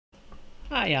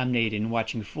Hi, I'm Nate and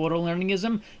watching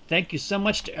Photolearningism. Thank you so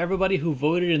much to everybody who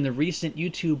voted in the recent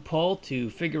YouTube poll to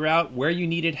figure out where you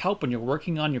needed help when you're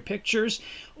working on your pictures.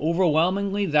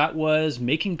 Overwhelmingly, that was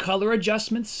making color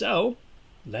adjustments, so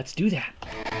let's do that.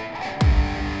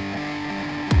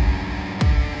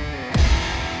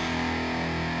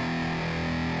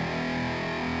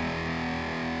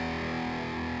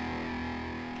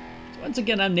 Once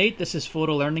again, I'm Nate. This is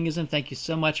Photolearningism. Thank you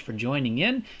so much for joining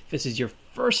in. If this is your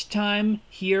first time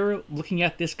here looking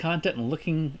at this content and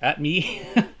looking at me,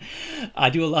 I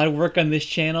do a lot of work on this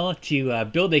channel to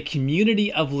build a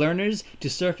community of learners to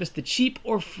surface the cheap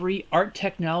or free art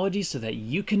technologies so that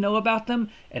you can know about them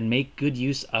and make good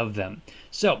use of them.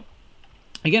 So,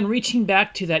 again, reaching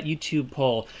back to that YouTube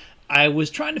poll, I was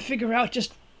trying to figure out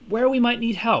just where we might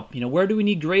need help. Where do we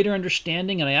need greater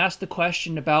understanding? And I asked the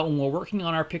question about when we're working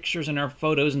on our pictures and our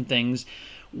photos and things,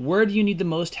 where do you need the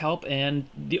most help? And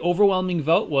the overwhelming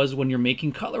vote was when you're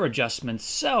making color adjustments.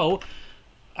 So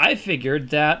I figured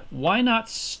that why not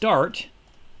start,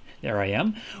 there I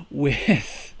am,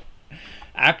 with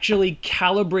actually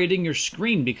calibrating your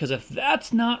screen, because if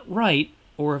that's not right,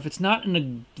 or if it's not in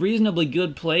a reasonably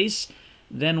good place,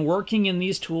 then working in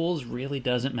these tools really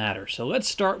doesn't matter. So let's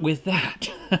start with that.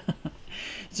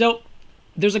 So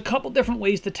there's a couple different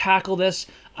ways to tackle this.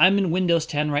 I'm in Windows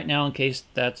 10 right now, in case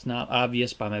that's not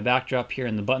obvious by my backdrop here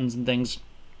and the buttons and things.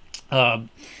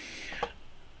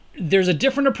 There's a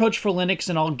different approach for Linux,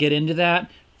 and I'll get into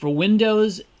that. For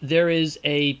Windows, there is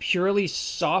a purely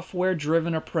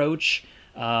software-driven approach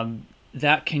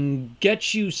that can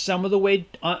get you some of the way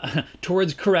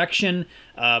towards correction.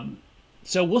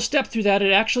 So we'll step through that.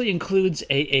 It actually includes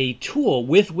a tool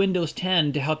with Windows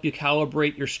 10 to help you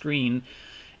calibrate your screen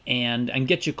and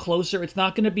get you closer. It's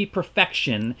not going to be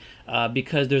perfection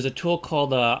because there's a tool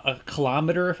called a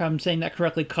kilometer, if I'm saying that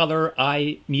correctly, color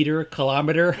I meter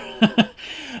kilometer,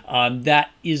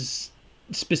 that is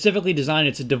specifically designed.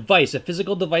 It's a device, a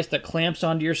physical device that clamps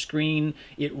onto your screen.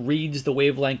 It reads the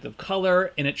wavelength of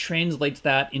color and it translates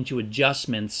that into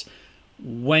adjustments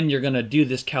when you're going to do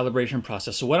this calibration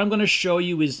process. So what I'm going to show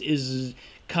you is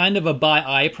kind of a by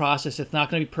eye process. It's not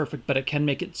going to be perfect, but it can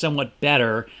make it somewhat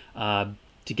better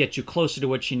to get you closer to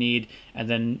what you need. And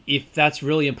then if that's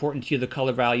really important to you, the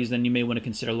color values, then you may want to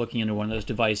consider looking into one of those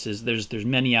devices. There's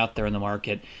many out there in the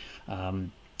market,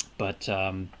 but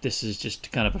this is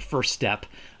just kind of a first step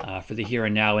for the here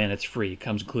and now, and it's free. It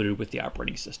comes included with the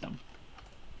operating system.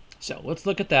 So let's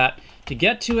look at that. To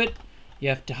get to it, you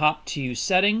have to hop to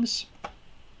Settings,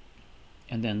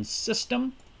 and then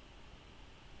System.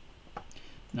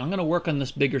 Now I'm going to work on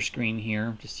this bigger screen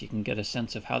here, just so you can get a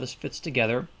sense of how this fits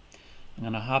together. I'm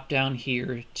going to hop down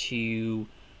here to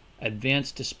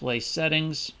Advanced Display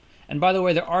Settings. And by the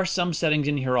way, there are some settings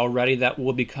in here already that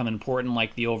will become important,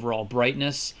 like the overall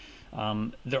brightness.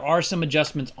 There are some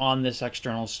adjustments on this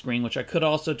external screen, which I could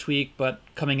also tweak, but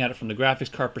coming at it from the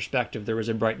graphics card perspective, there is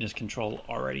a brightness control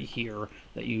already here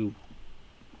that you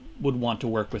would want to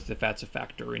work with if that's a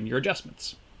factor in your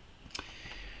adjustments.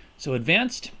 So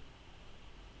Advanced,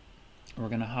 we're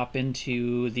going to hop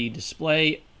into the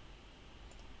Display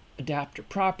Adapter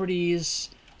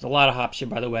Properties. There's a lot of hops here,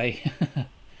 by the way.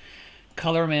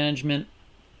 Color Management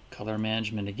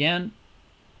again,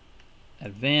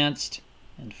 Advanced,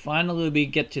 and finally we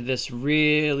get to this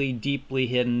really deeply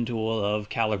hidden tool of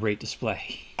Calibrate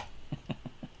Display.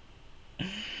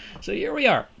 So here we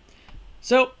are.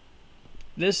 So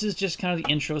this is just kind of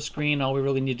the intro screen. All we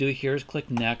really need to do here is click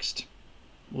Next.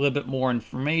 A little bit more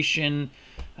information.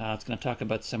 It's going to talk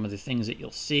about some of the things that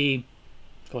you'll see.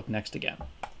 Click Next again.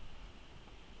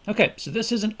 Okay, so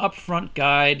this is an upfront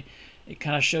guide. It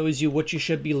kind of shows you what you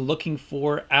should be looking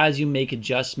for as you make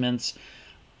adjustments.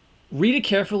 Read it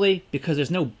carefully because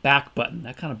there's no back button.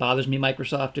 That kind of bothers me,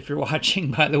 Microsoft, if you're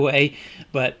watching, by the way.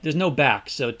 But there's no back.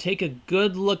 So take a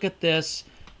good look at this.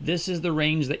 This is the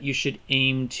range that you should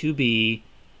aim to be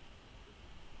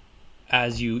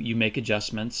as you make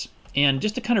adjustments. And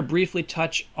just to kind of briefly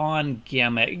touch on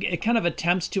gamma, it kind of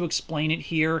attempts to explain it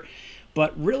here,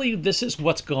 but really this is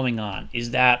what's going on,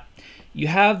 is that you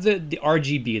have the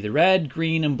RGB, the red,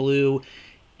 green, and blue.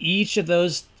 Each of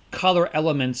those color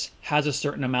elements has a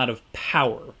certain amount of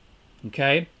power,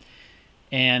 okay?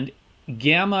 And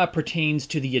gamma pertains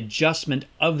to the adjustment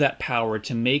of that power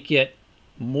to make it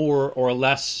more or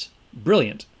less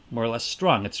brilliant, more or less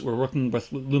strong. We're working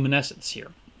with luminescence here.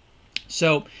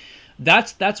 So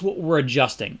that's what we're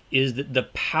adjusting, is the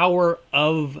power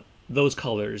of those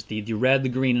colors, the red, the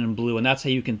green, and blue, and that's how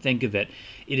you can think of it.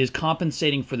 It is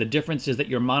compensating for the differences that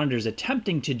your monitor is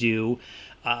attempting to do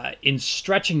in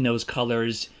stretching those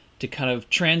colors to kind of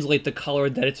translate the color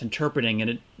that it's interpreting, and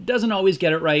it doesn't always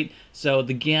get it right. So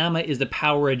the gamma is the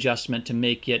power adjustment to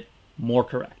make it more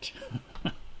correct.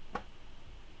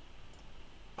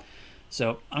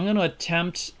 So I'm going to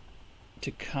attempt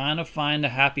to kind of find a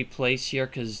happy place here,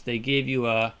 because they gave you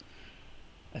a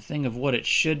thing of what it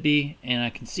should be, and I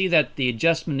can see that the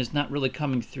adjustment is not really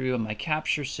coming through in my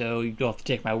capture, so you don't have to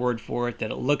take my word for it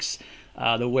that it looks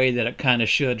the way that it kind of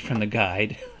should from the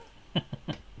guide.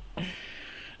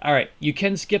 All right, you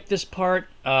can skip this part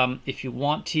if you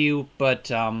want to, but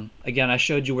again, I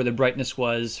showed you where the brightness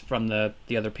was from the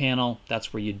other panel.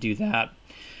 That's where you do that.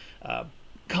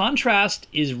 Contrast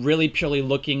is really purely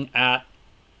looking at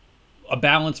a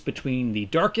balance between the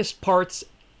darkest parts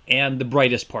and the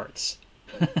brightest parts.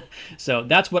 So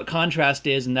that's what contrast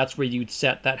is, and that's where you'd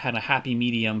set that kind of happy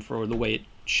medium for the way it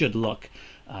should look.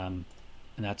 And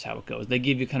that's how it goes. They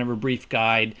give you kind of a brief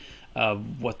guide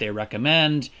of what they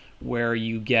recommend, where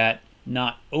you get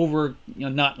not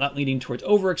leaning towards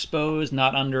overexposed,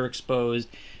 not underexposed,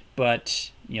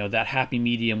 but that happy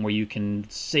medium where you can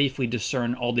safely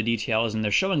discern all the details. And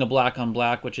they're showing a black on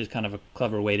black, which is kind of a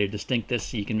clever way to distinct this,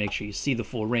 so you can make sure you see the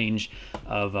full range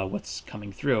of what's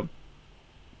coming through.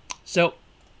 So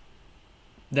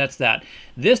that's that.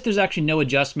 There's actually no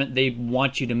adjustment. They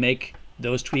want you to make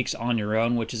those tweaks on your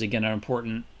own, which is again an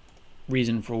important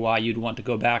reason for why you'd want to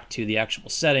go back to the actual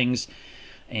settings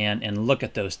and look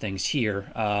at those things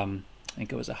here. I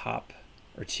think it was a hop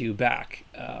or two back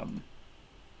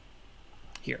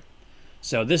here.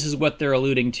 So this is what they're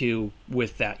alluding to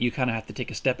with that. You kind of have to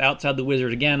take a step outside the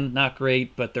wizard again. Not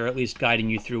great, but they're at least guiding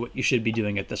you through what you should be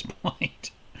doing at this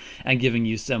point and giving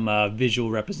you some visual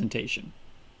representation.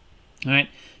 All right,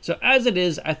 so as it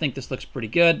is, I think this looks pretty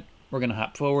good. We're going to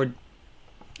hop forward.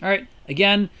 All right,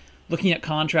 again, looking at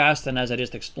contrast, and as I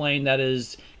just explained, that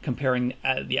is comparing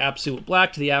the absolute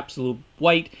black to the absolute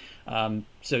white.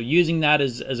 So using that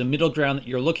as a middle ground that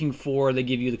you're looking for, they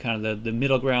give you the kind of the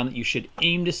middle ground that you should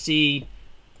aim to see.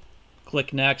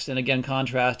 Click next, and again,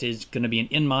 contrast is going to be an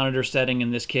in-monitor setting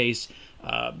in this case.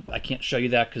 I can't show you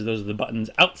that because those are the buttons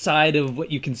outside of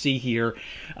what you can see here.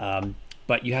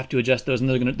 But you have to adjust those, and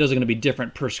those are going to be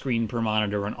different per screen, per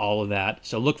monitor, and all of that.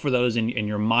 So look for those in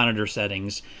your monitor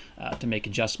settings to make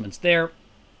adjustments there.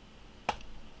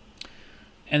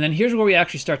 And then here's where we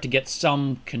actually start to get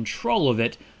some control of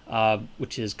it,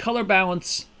 which is color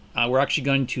balance. We're actually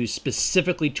going to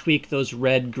specifically tweak those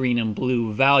red, green, and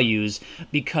blue values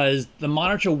because the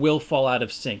monitor will fall out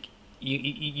of sync.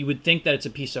 You would think that it's a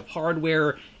piece of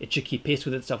hardware, it should keep pace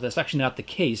with itself. That's actually not the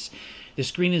case. The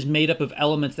screen is made up of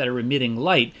elements that are emitting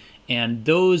light, and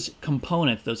those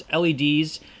components, those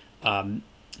LEDs,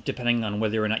 depending on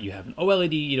whether or not you have an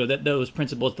OLED, those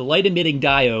principles, the light emitting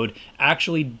diode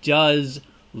actually does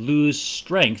lose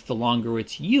strength the longer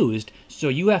it's used, so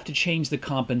you have to change the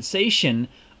compensation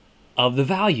of the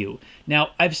value.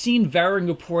 Now, I've seen varying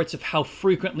reports of how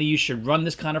frequently you should run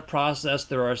this kind of process.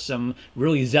 There are some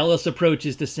really zealous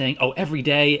approaches to saying, oh, every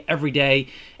day,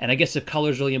 and I guess if color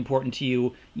is really important to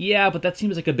you, yeah, but that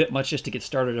seems like a bit much just to get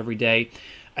started every day.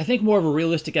 I think more of a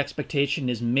realistic expectation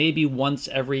is maybe once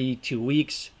every 2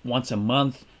 weeks, once a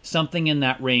month, something in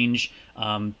that range,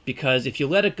 because if you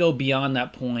let it go beyond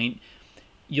that point,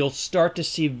 you'll start to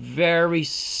see very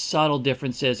subtle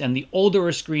differences. And the older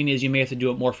a screen is, you may have to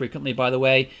do it more frequently, by the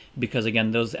way, because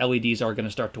again, those LEDs are going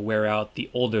to start to wear out the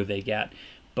older they get.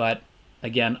 But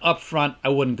again, up front, I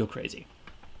wouldn't go crazy.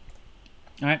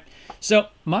 All right, so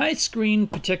my screen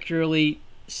particularly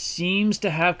seems to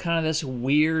have kind of this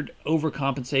weird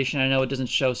overcompensation. I know it doesn't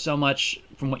show so much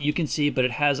from what you can see, but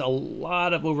it has a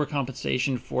lot of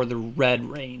overcompensation for the red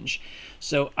range.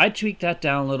 So I tweaked that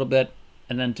down a little bit,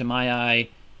 and then to my eye,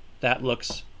 that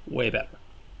looks way better.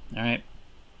 All right.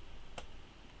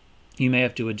 You may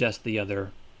have to adjust the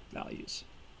other values.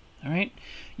 All right.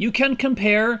 You can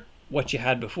compare what you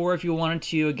had before if you wanted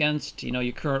to against,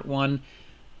 your current one.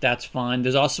 That's fine.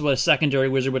 There's also a secondary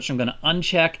wizard, which I'm going to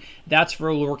uncheck. That's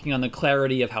for working on the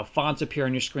clarity of how fonts appear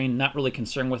on your screen. Not really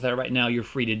concerned with that right now. You're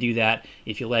free to do that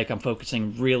if you like. I'm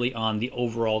focusing really on the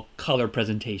overall color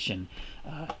presentation.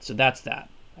 So that's that.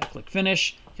 I click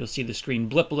finish. You'll see the screen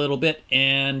blip a little bit,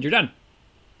 and you're done.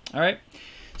 All right.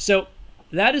 So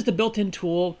that is the built-in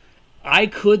tool. I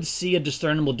could see a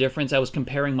discernible difference. I was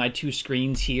comparing my two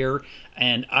screens here,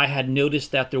 and I had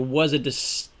noticed that there was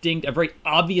a very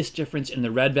obvious difference in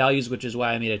the red values, which is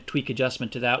why I made a tweak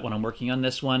adjustment to that when I'm working on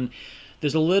this one.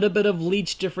 There's a little bit of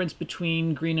leach difference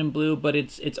between green and blue, but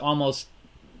it's almost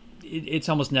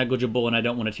negligible, and I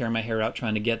don't want to tear my hair out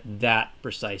trying to get that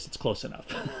precise. It's close enough.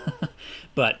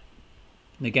 But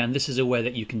Again, this is a way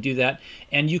that you can do that.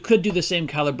 And you could do the same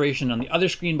calibration on the other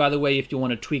screen, by the way, if you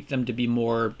want to tweak them to be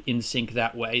more in sync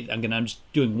that way. I'm just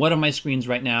doing one of my screens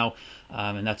right now,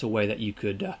 and that's a way that you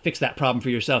could fix that problem for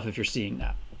yourself if you're seeing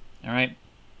that. All right.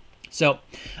 So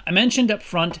I mentioned up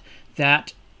front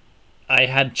that I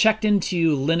had checked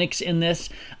into Linux in this.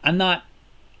 I'm not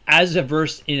as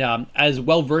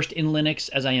well versed in Linux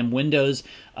as I am Windows.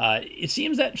 It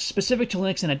seems that specific to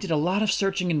Linux, and I did a lot of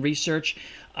searching and research,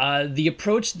 the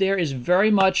approach there is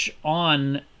very much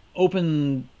on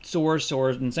open source,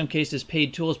 or in some cases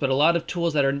paid tools, but a lot of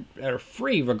tools that are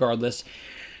free regardless.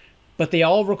 But they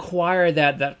all require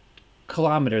that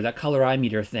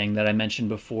colorimeter thing that I mentioned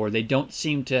before. They don't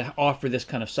seem to offer this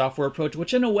kind of software approach,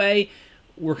 which in a way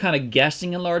we're kind of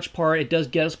guessing in large part. It does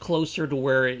get us closer to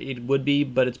where it would be,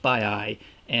 but it's by eye,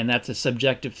 and that's a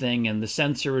subjective thing, and the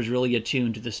sensor is really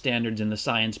attuned to the standards and the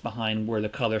science behind where the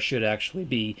color should actually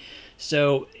be.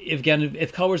 So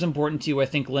if color is important to you, I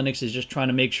think Linux is just trying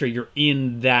to make sure you're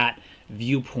in that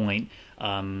viewpoint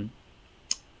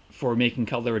for making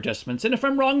color adjustments. And if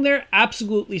I'm wrong there,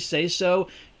 absolutely say so.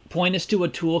 Point us to a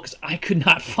tool, because I could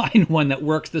not find one that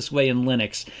works this way in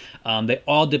Linux. They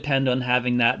all depend on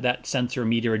having that sensor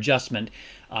meter adjustment.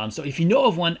 So if you know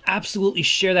of one, absolutely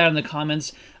share that in the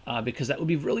comments, because that would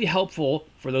be really helpful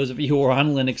for those of you who are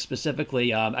on Linux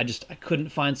specifically. I couldn't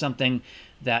find something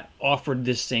that offered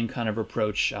this same kind of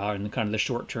approach in the kind of the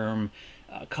short-term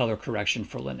color correction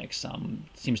for Linux.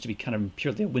 Seems to be kind of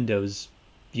purely a Windows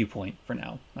viewpoint for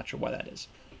now. Not sure why that is.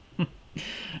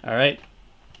 All right.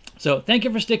 So thank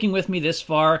you for sticking with me this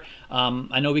far.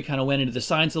 I know we kind of went into the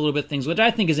science a little bit, things which I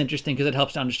think is interesting because it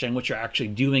helps to understand what you're actually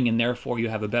doing, and therefore you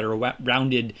have a better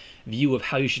rounded view of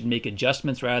how you should make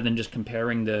adjustments rather than just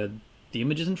comparing the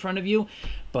images in front of you.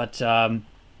 But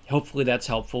hopefully that's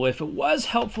helpful. If it was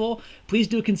helpful, please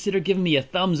do consider giving me a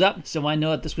thumbs up so I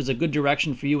know that this was a good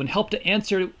direction for you, and help to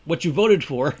answer what you voted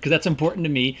for, because that's important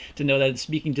to me to know that it's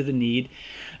speaking to the need.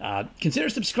 Consider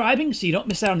subscribing so you don't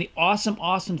miss out on the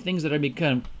awesome things that are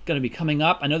going to be coming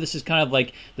up. I know this is kind of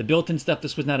like the built-in stuff.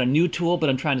 This was not a new tool, but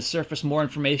I'm trying to surface more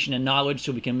information and knowledge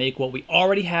so we can make what we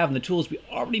already have and the tools we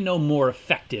already know more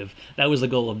effective. That was the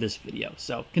goal of this video.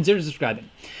 So consider subscribing.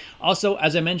 Also,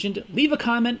 as I mentioned, leave a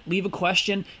comment, leave a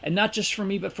question, and not just for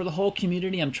me, but for the whole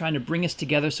community. I'm trying to bring us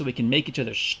together so we can make each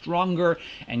other stronger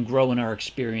and grow in our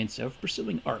experience of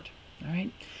pursuing art. All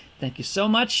right? Thank you so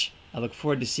much. I look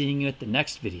forward to seeing you at the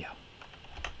next video.